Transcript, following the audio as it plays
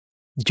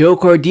Joe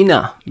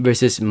Cordina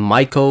versus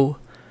Miko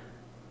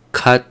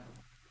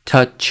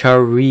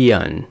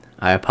Khatchatryan.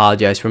 I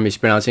apologize for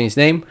mispronouncing his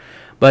name.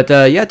 But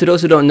yeah, to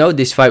those who don't know,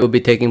 this fight will be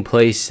taking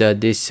place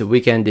this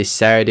weekend, this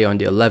Saturday on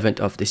the 11th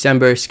of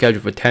December,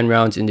 scheduled for 10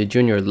 rounds in the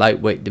junior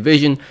lightweight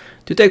division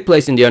to take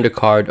place in the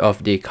undercard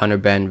of the Conor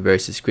Benn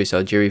versus Chris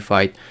Algieri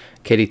fight.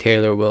 Katie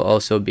Taylor will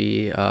also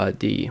be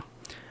the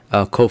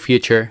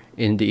co-feature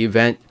in the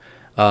event.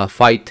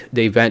 The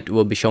event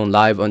will be shown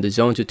live on the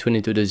Zone, so tune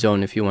into the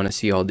Zone if you want to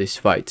see all these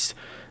fights.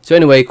 So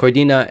anyway,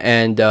 Cordina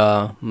and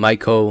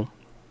Miko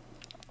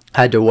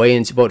had their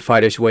weigh-ins. Both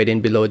fighters weighed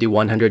in below the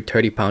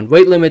 130-pound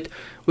weight limit,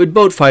 with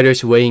both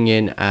fighters weighing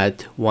in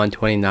at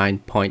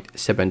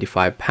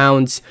 129.75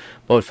 pounds.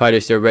 Both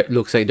fighters,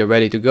 looks like they're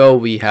ready to go.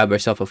 We have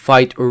ourselves a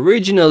fight.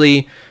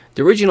 Originally,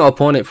 the original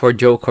opponent for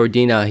Joe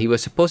Cordina, he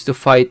was supposed to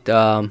fight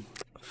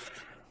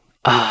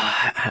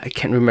I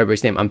can't remember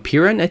his name.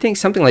 Ampiran, I think,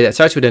 something like that.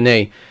 Starts with an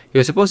A. He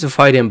was supposed to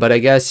fight him, but I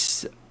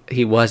guess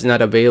he was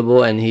not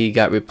available, and he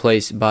got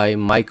replaced by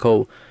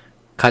Miko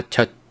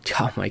Khatchatryan.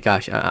 Oh my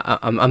gosh,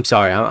 I'm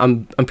sorry.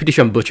 I'm pretty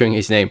sure I'm butchering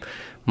his name.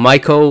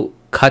 Miko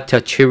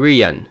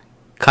Khatchatryan.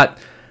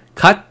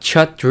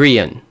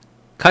 Khatchatryan.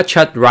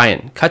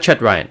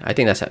 I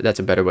think that's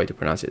a better way to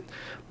pronounce it.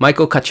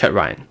 Miko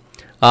Khatchatryan.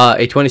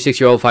 A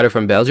 26-year-old fighter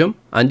from Belgium,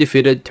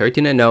 undefeated,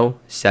 13-0,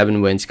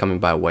 7 wins coming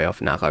by way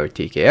of knockout or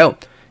TKO.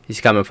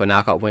 He's coming for a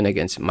knockout win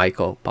against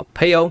Michael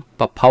Papoe.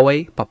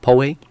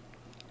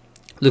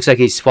 Looks like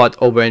he's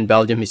fought over in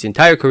Belgium his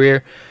entire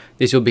career.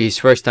 This will be his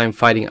first time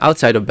fighting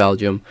outside of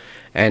Belgium,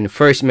 and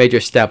first major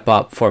step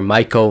up for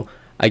Michael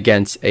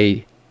against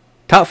a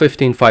top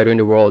 15 fighter in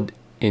the world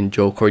in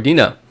Joe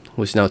Cordina,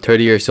 who's now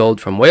 30 years old,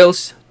 from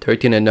Wales,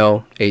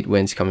 13-0, 8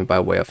 wins coming by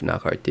way of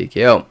knockout or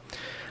TKO.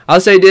 I'll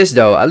say this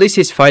though, at least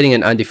he's fighting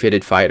an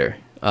undefeated fighter.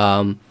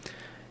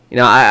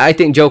 I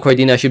think Joe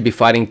Cordina should be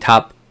fighting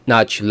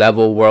top-notch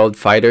level world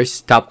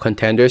fighters, top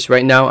contenders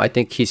right now. I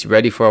think he's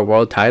ready for a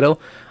world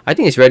title. I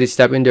think he's ready to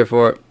step in there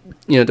for,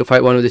 to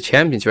fight one of the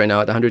champions right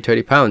now at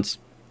 130 pounds.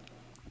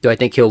 Do I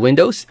think he'll win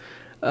those?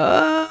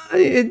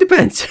 It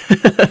depends.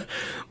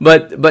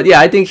 but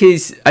yeah, I think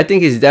he's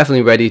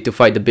definitely ready to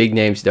fight the big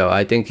names though.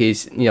 I think he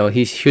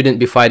shouldn't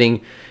be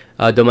fighting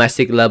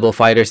domestic level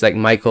fighters like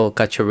Miko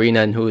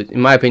Khatchatryan, who in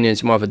my opinion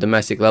is more of a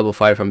domestic level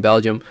fighter from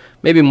Belgium,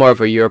 maybe more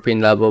of a European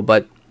level.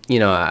 But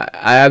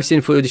I've seen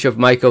footage of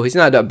Miko. He's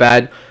not that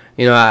bad.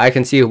 I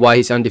can see why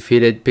he's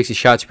undefeated. Picks his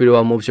shots pretty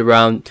well, moves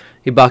around,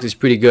 he boxes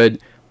pretty good,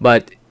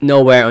 but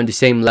nowhere on the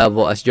same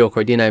level as Joe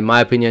Cordina. In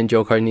my opinion,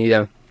 Joe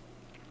Cordina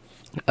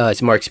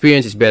is more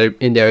experienced, is better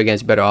in there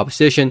against better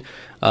opposition.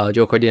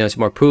 Joe Cordina is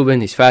more proven,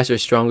 he's faster,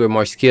 stronger,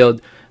 more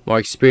skilled, more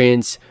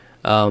experienced.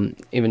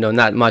 Even though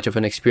not much of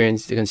an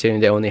experience, considering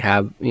they only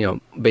have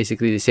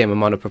basically the same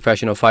amount of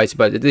professional fights,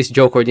 but at least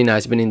Joe Cordina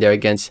has been in there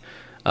against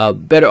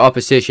better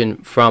opposition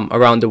from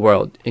around the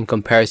world in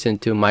comparison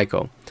to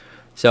Miko.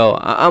 So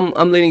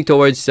I'm leaning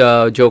towards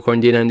Joe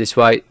Cordina in this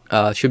fight.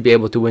 Should be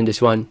able to win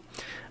this one,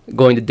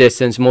 going the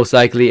distance, most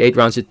likely 8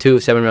 rounds to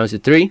 2, 7 rounds to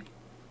 3.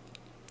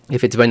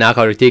 If it's by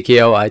knockout or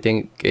TKO, I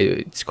think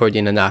it's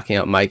Cordina knocking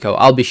out Miko.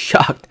 I'll be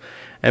shocked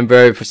and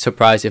very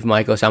surprised if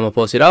Miko Sama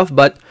pulls it off,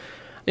 but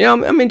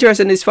I'm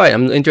interested in this fight.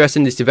 I'm interested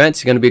in this event.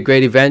 It's going to be a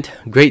great event.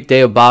 Great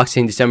day of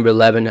boxing, December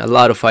 11. A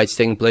lot of fights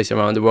taking place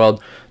around the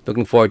world.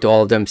 Looking forward to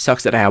all of them.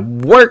 Sucks that I have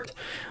work,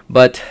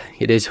 but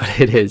it is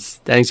what it is.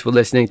 Thanks for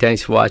listening.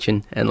 Thanks for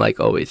watching. And like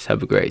always,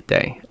 have a great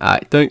day. All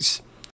right, thanks.